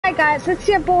Hi guys, it's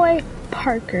your boy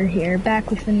Parker here, back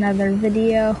with another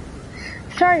video.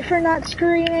 Sorry for not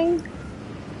streaming,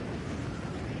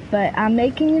 but I'm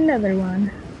making another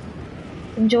one.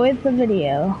 Enjoy the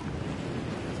video.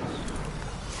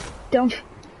 Don't...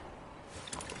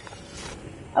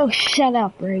 Oh, shut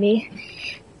up, Brady.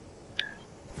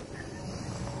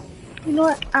 You know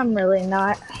what? I'm really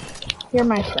not. You're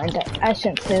my friend. I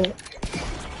shouldn't say that.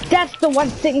 That's the one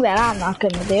thing that I'm not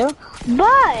gonna do.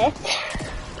 But...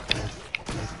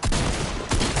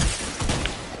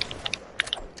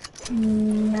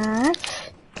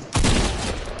 Matt.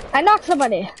 I knocked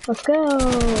somebody. Let's go.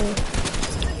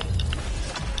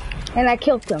 And I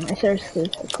killed them. I seriously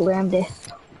glammed it.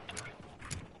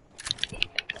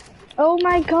 Oh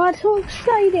my god, so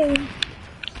exciting.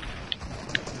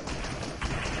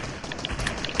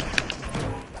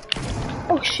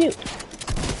 Oh shoot.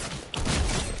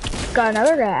 Got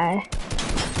another guy.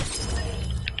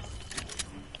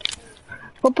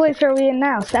 What place are we in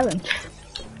now? 7th.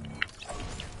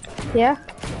 Yeah?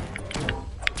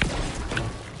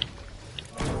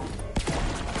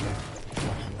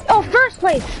 Oh, 1st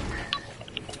place!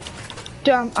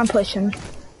 Dude, I'm pushing.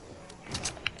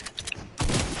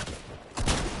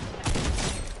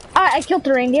 I killed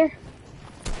the reindeer.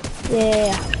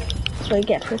 Yeah. That's what you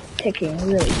get for picking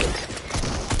really good.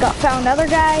 Found another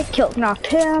guy, knocked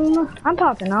him. I'm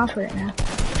popping off right now.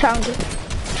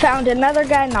 Found another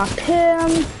guy, knocked him.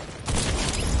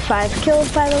 5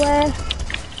 kills, by the way.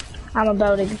 I'm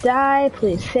about to die.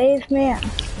 Please save me. I'm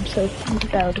so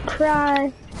about to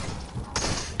cry.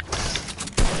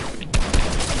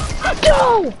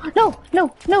 No! No!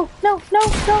 No! No! No! No!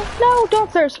 No! No! Don't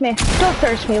thirst me. Don't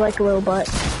thirst me like a little butt.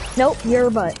 Nope, you're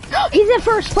a butt. He's in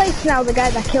 1st place now, the guy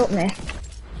that killed me.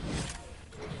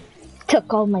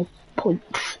 Took all my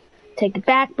points. Take it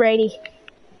back, Brady.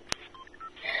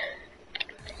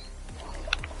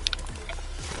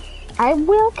 I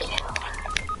will kill.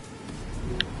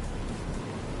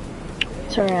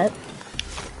 It's alright.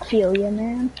 Feel ya,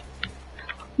 man.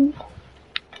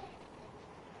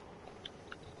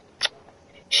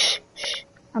 Shh, shh.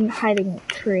 I'm hiding in a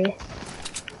tree.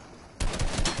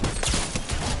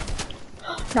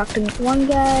 Knocked one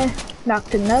guy,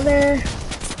 knocked another.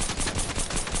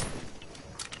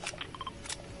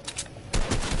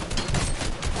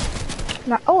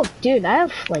 Oh, dude, I'm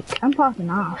popping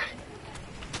off.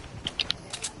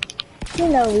 You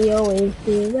know we always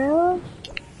do, bro.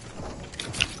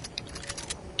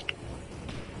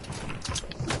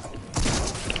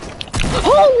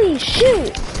 Holy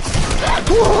shoot!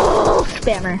 Whoa!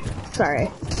 Spammer. Sorry.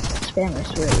 Spammer's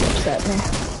really upset me.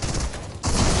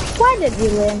 Why did you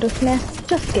land with me?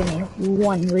 Just give me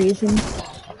one reason.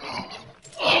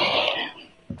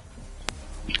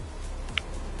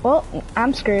 Well,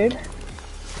 I'm screwed.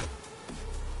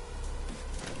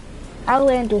 I'll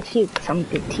land with you because I'm a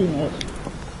good teammate.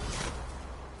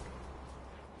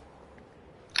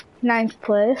 9th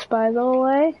place, by the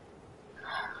way.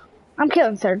 I'm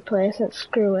killing 3rd place, so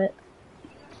screw it.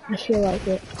 I feel like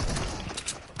it.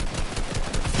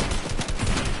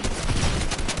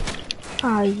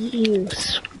 Ah,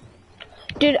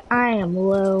 dude, I am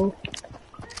low.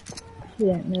 You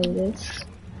didn't notice.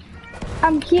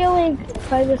 I'm healing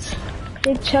by this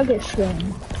big chuggus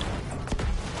thing.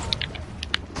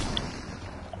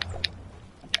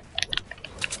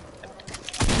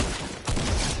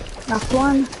 Knocked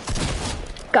one.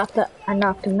 I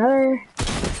knocked another.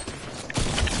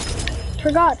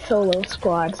 Forgot solo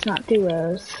squads, not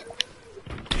duos.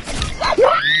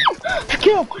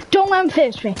 Kill! Don't let him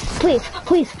finish me. Please,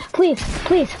 please, please,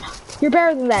 please. You're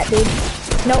better than that, dude.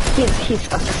 Nope, he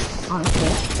sucks, honestly.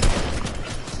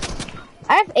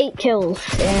 I have 8 kills,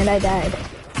 and I died.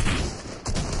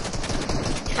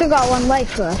 Still got 1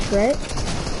 life left, right?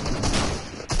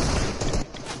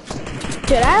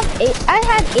 Dude, I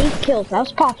had 8 kills. I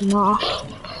was popping off.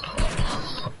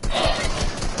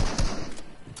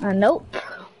 Nope.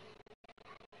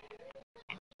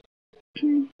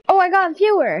 Oh, I got a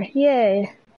viewer.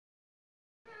 Yay.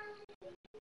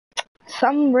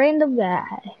 Some random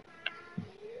guy.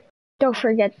 Don't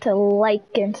forget to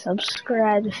like and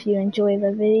subscribe if you enjoy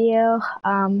the video.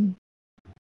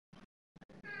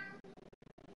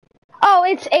 Oh,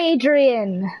 it's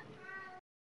Adrian.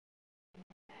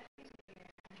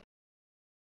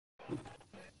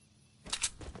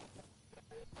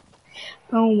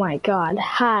 Oh my god.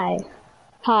 Hi.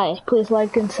 Hi. Please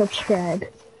like and subscribe.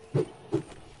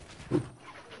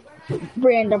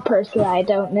 Random person I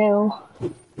don't know.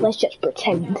 Let's just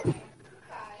pretend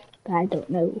that I don't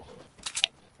know.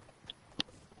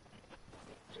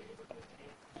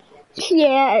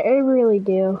 Yeah, I really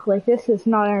do. Like, this is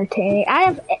not entertaining.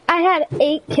 I had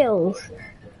 8 kills.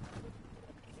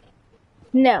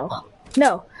 No.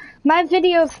 My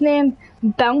video's name,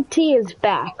 Bounty is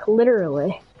Back,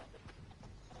 literally.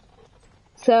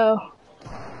 So,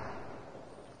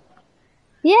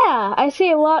 yeah, I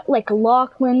see a lot, like,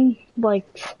 Lachlan,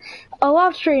 like, a lot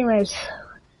of streamers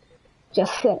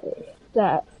just say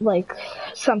that, like,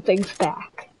 something's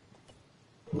back.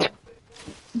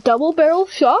 Double barrel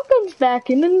shotgun's back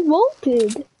and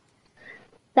involted.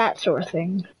 That sort of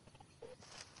thing.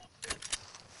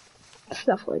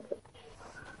 Stuff like that.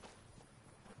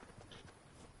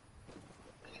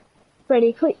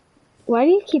 Freddy, why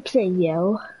do you keep saying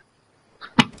yo?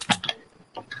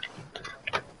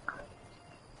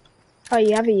 Oh,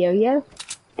 you have a yo-yo?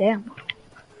 Damn.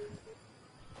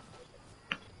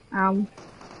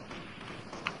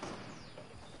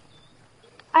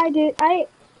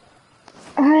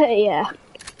 Yeah.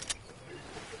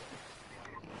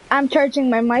 I'm charging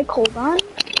my mic, hold on.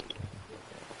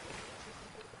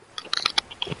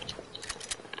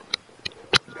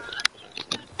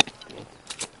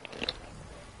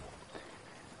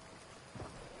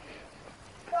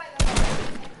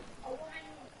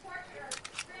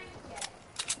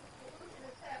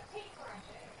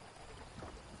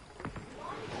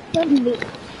 Let me.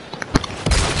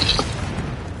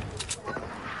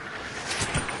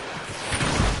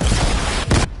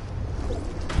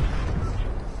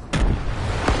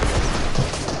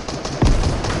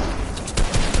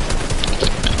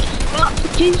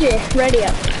 GG, ready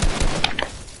up.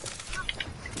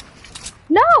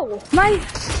 No!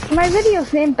 My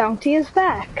video's name Bounty is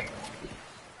Back.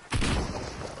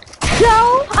 So,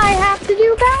 I have to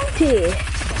do Bounty.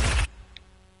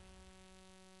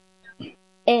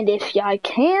 And if I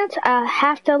can't, I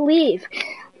have to leave.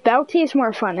 Bounty is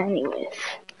more fun anyways.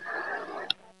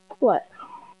 What?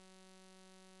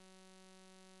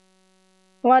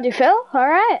 Want to fill?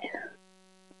 Alright.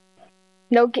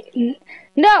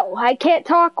 No, I can't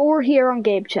talk or hear on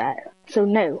game chat. So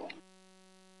no.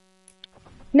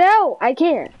 No, I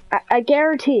can't. I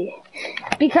guarantee.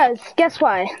 Because, guess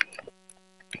why?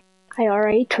 I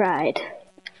already tried.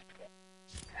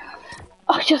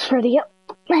 Oh, just ready up.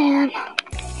 Man.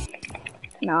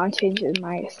 No, I'm changing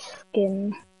my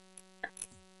skin.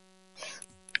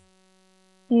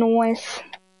 Noise.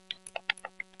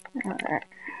 Alright.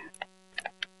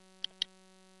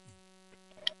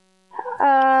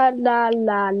 La la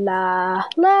la la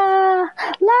la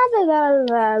la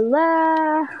la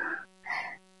la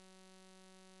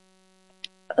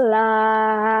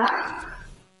la.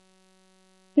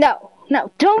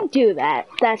 No, don't do that.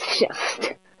 That's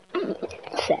just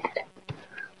sad.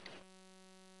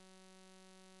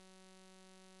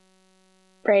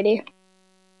 Brady.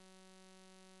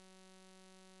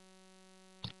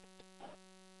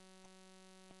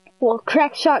 Well,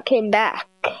 Crackshot came back.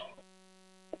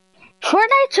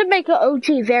 Fortnite should make an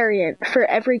OG variant for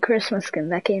every Christmas skin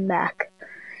that came back.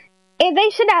 And they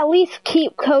should at least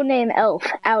keep Codename Elf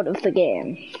out of the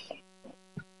game.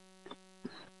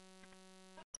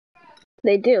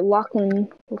 They do. Lachlan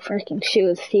will freaking shoot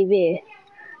his TV.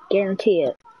 Guarantee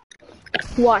it.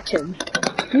 Watch him.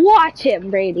 Watch him,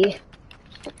 Brady.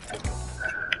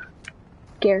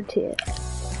 Guarantee it.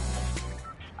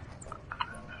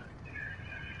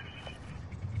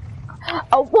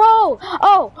 Oh, whoa!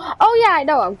 Oh yeah, I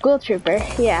know, I'm Ghoul Trooper.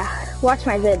 Yeah, watch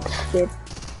my vids, dude.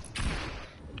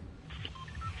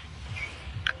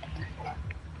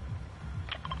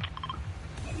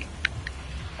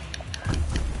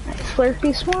 Nice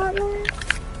Slurpee Swamp, man.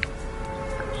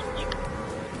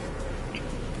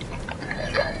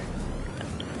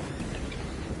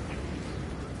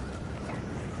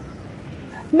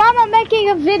 Mama making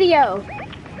a video!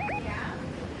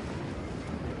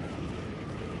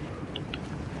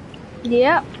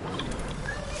 Yep.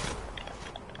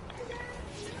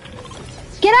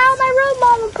 Get out of my room,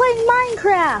 Mom! I'm playing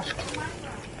Minecraft!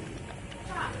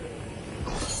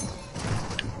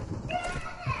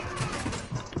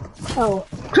 Oh.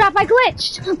 Crap, I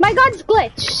glitched! My gun's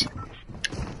glitched!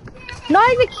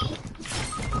 Not even...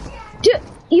 Dude,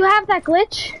 you have that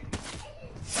glitch?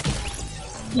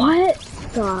 What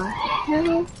the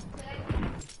hell?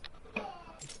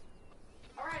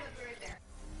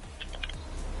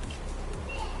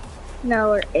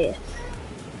 No, or if.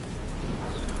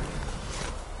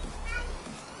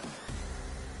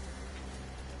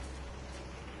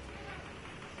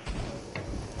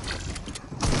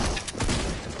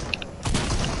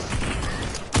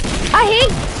 I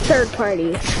hate third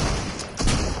parties.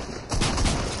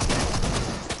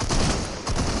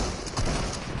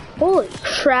 Holy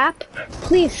crap.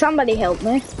 Please, somebody help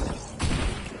me.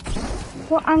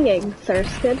 Well, I'm getting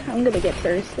thirsted. I'm gonna get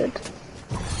thirsted.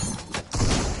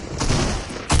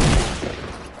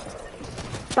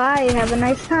 Bye, have a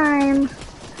nice time.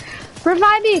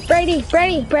 Revive me,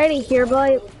 Brady, here,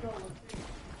 boy.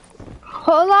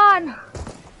 Hold on.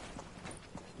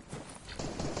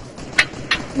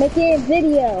 Making a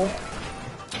video.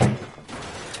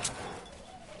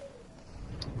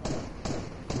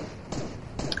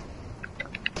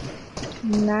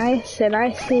 Nice, and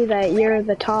I see that you're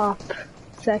the top,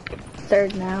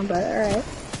 third now, but alright.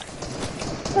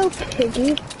 Oh,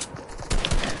 Piggy.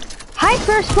 Hi,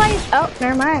 first place! Oh,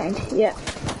 never mind. Yeah.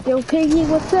 Yo, Piggy,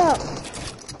 what's up?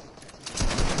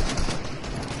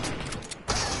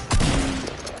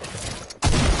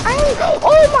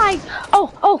 Oh my!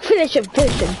 Oh, finish him.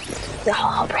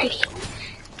 Oh, Brady.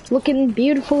 Looking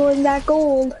beautiful in that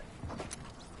gold.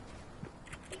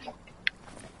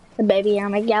 Baby,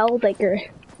 I'm a gal digger.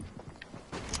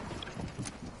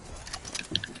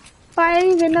 I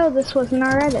didn't even know this wasn't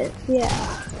our edit.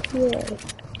 Yeah. Yay.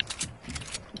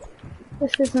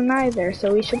 This isn't either,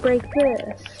 so we should break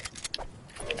this.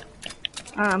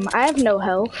 I have no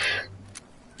health.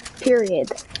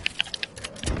 Period.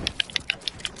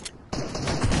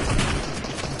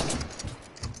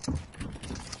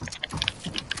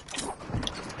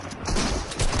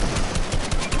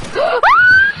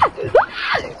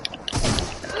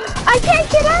 I can't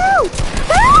get out!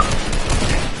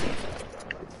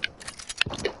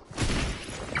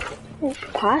 Oh,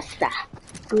 pasta.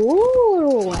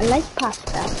 Ooh, I like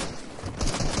pasta.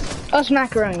 Oh, it's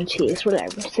macaroni and cheese,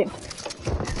 whatever. Same.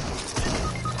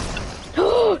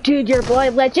 Oh, dude, you're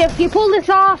blind legend. If you pull this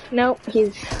off, nope,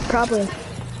 he's probably.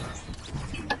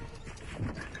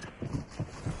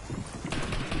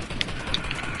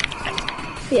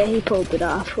 Yeah, he pulled it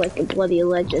off like a bloody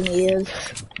legend he is.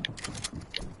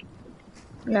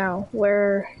 No,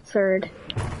 we're third.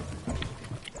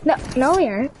 No, we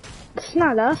aren't. It's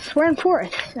not us. We're in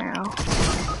fourth now.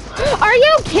 Are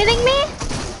you kidding me?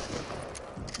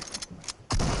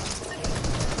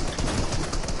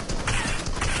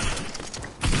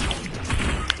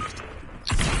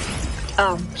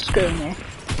 Screw me.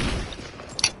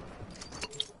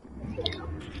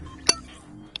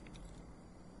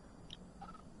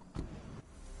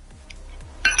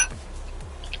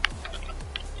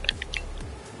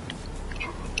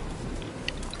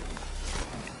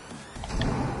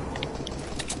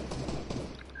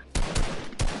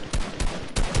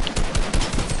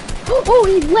 Oh,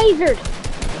 he's lasered!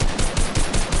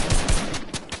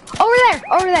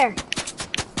 Over there!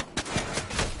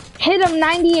 Hit him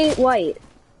 98 white.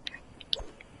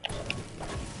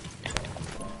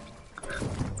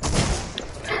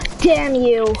 Damn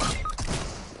you!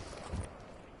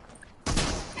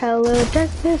 Hello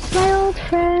darkness, my old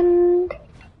friend.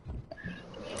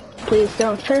 Please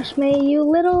don't thirst me, you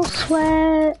little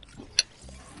sweat.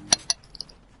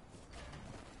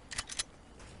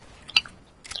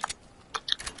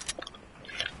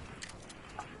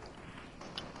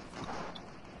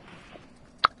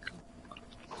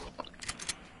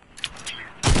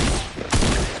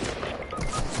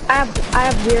 I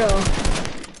have 0.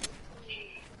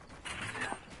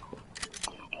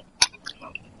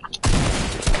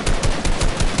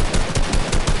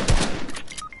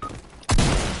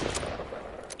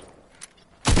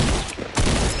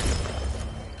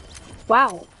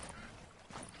 Wow.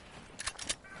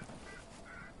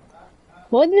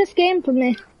 Win this game for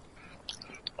me.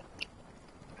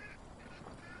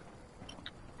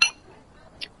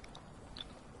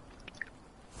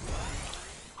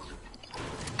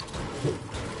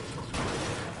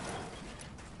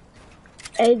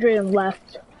 Adrian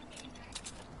left.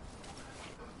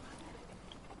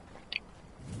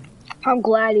 I'm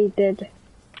glad he did.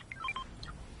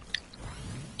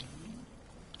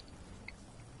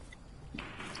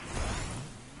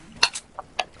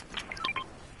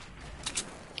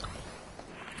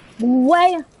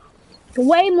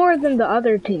 Way more than the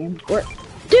other team.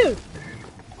 Dude,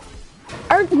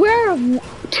 we're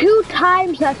 2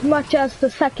 times as much as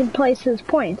the second place's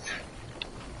points.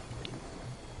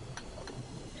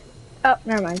 Oh,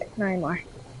 never mind. Not anymore.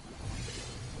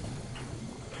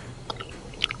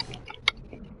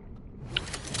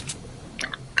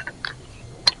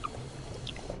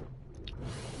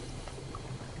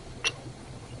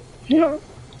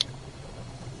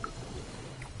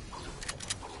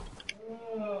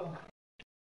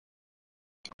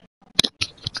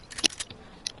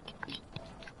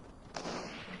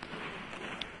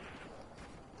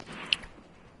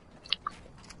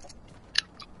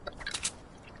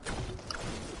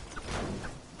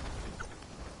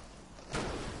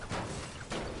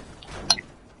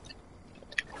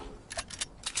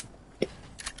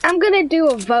 do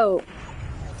a vote.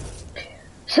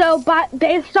 So,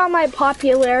 based on my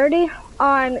popularity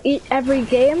on every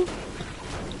game,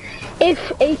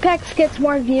 if Apex gets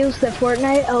more views than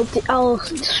Fortnite, I'll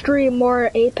stream more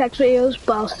Apex videos,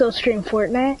 but I'll still stream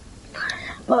Fortnite.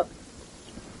 But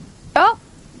oh,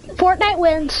 Fortnite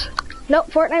wins. Nope,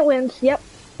 Fortnite wins. Yep.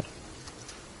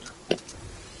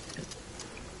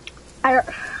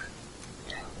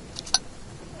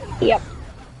 Yep.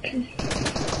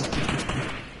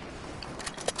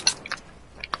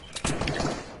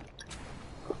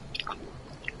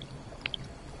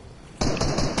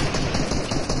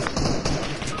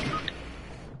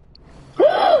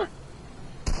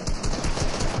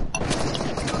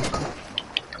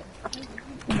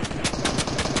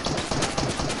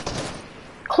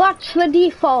 Clutch the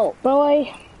default,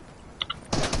 boy.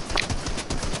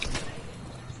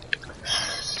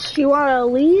 You wanna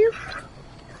leave?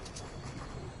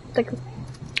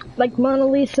 Like Mona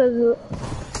Lisa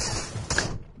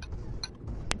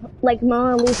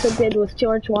did with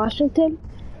George Washington.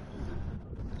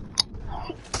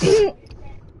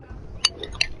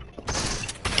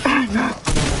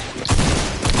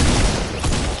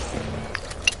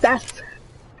 That's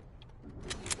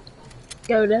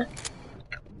Yoda.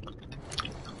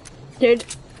 Dude.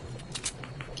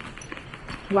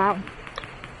 Wow.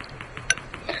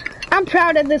 I'm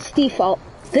proud of this default.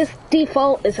 This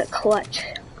default is a clutch.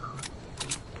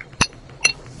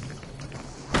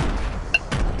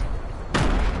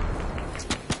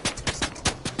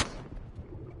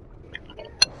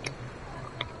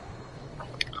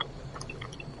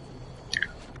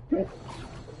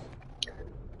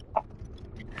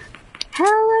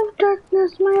 Hello,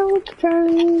 darkness, my old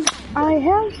friend. I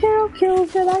have 0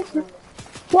 kills that I see.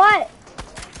 What?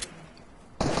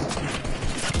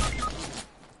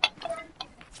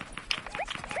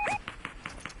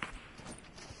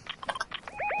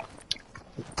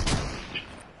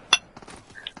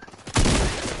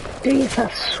 Dude, he's a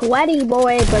sweaty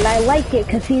boy, but I like it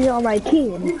because he's on my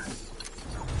team.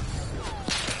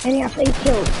 And he has 8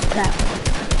 kills. Crap.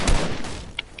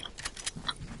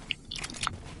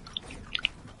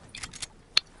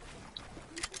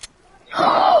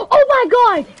 Oh my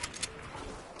god!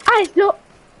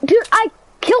 Dude, I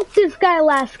killed this guy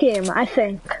last game, I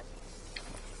think.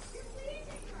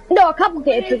 No, a couple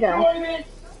games ago.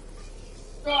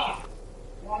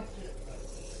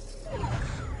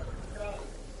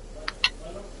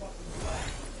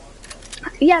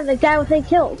 Yeah, the guy with 8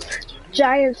 kills.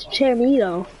 Giants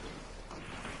Chamito.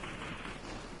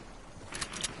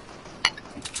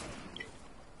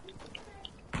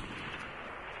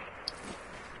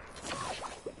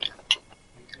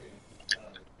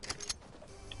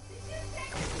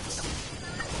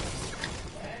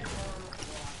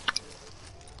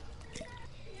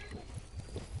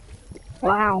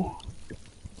 Wow.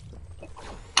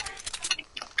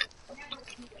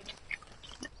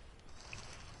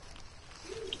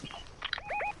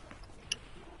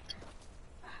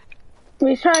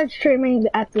 We started streaming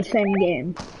at the same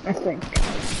game, I think.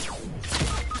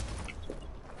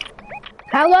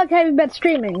 How long have you been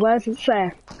streaming? What does it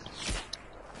say?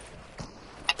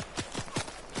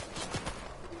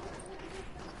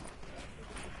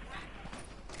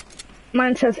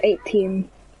 Mine says 18.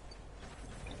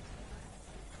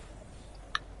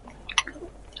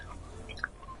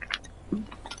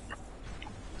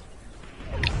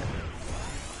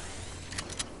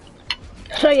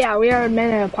 So yeah, we are a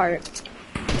minute apart.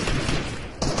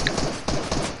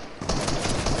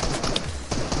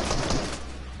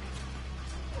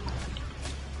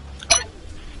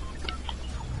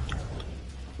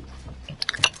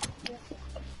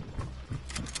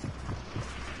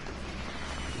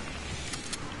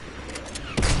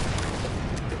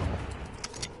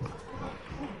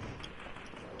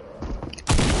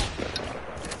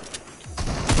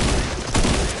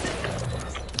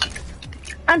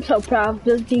 I'm so proud of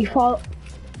this default.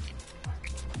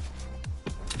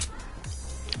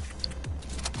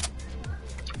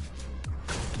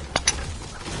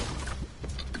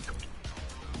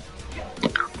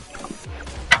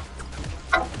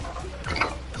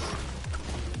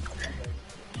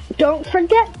 Don't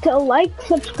forget to like,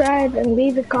 subscribe, and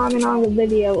leave a comment on the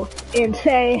video and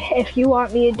say if you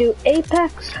want me to do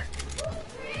Apex.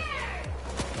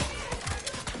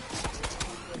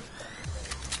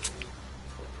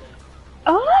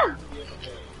 Oh!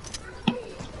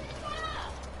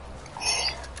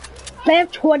 They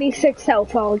have 26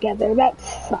 health altogether. That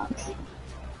sucks.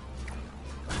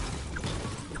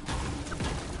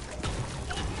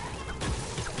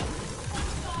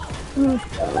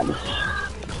 God.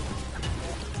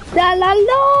 La la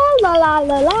la la la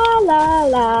la la la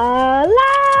la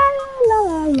la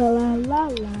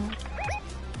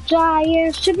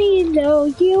giants, Tomato,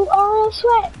 you are a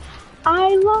sweat.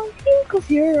 I love you because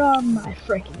you're on my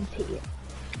freaking team.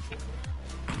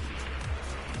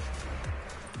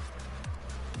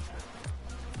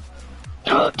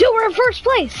 Dude, we're in first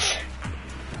place.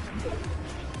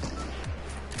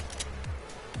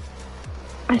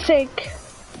 I think.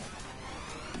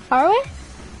 Are we?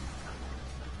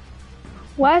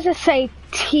 Why does it say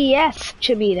TS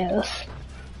Tomatoes?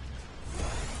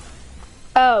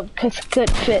 Oh, because it could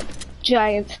fit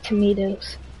Giants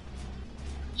Tomatoes.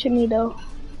 Tomato.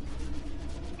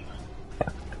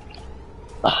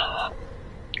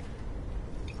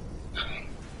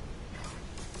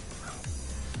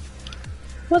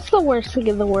 What's the worst thing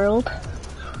in the world?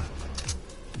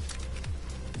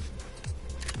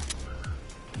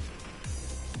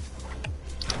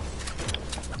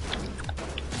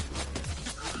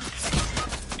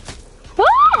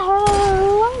 Ah!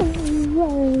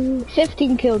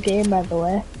 15 kill game, by the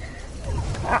way.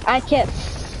 I can't.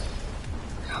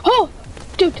 Oh,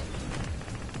 dude.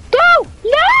 Go!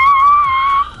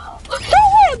 No!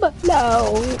 Kill him!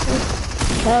 No.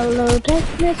 Hello,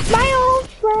 darkness, my old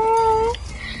friend.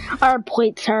 Our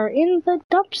points are in the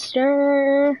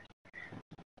dumpster.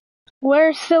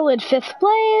 We're still in 5th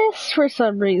place for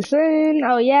some reason.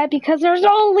 Oh yeah, because there's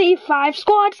only 5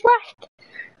 squads left.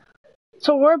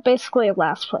 So we're basically in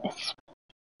last place.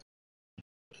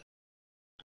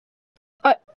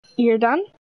 You're done?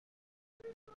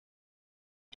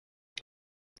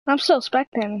 I'm still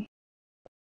spectating.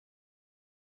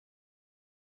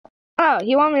 Oh,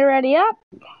 you want me to ready up?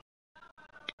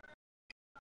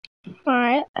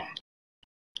 Alright.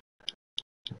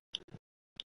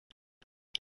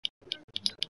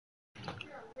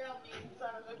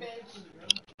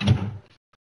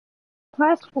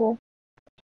 That's cool.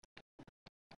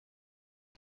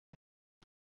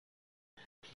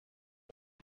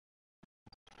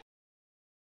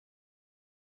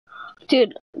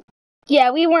 Dude,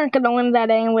 yeah, we weren't gonna win that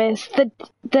anyways.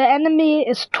 The enemy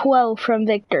is 12 from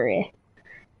victory.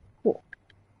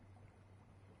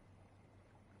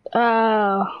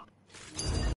 Oh.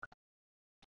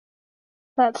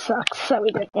 That sucks that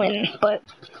we didn't win, but...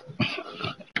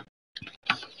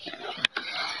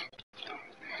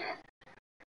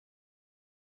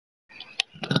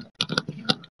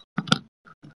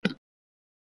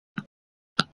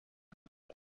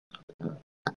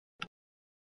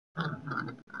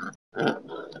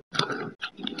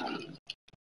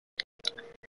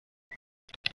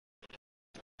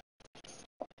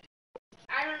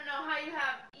 I don't know how you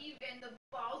have even the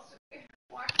balls to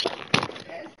watch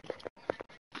this.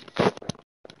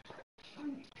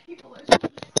 People are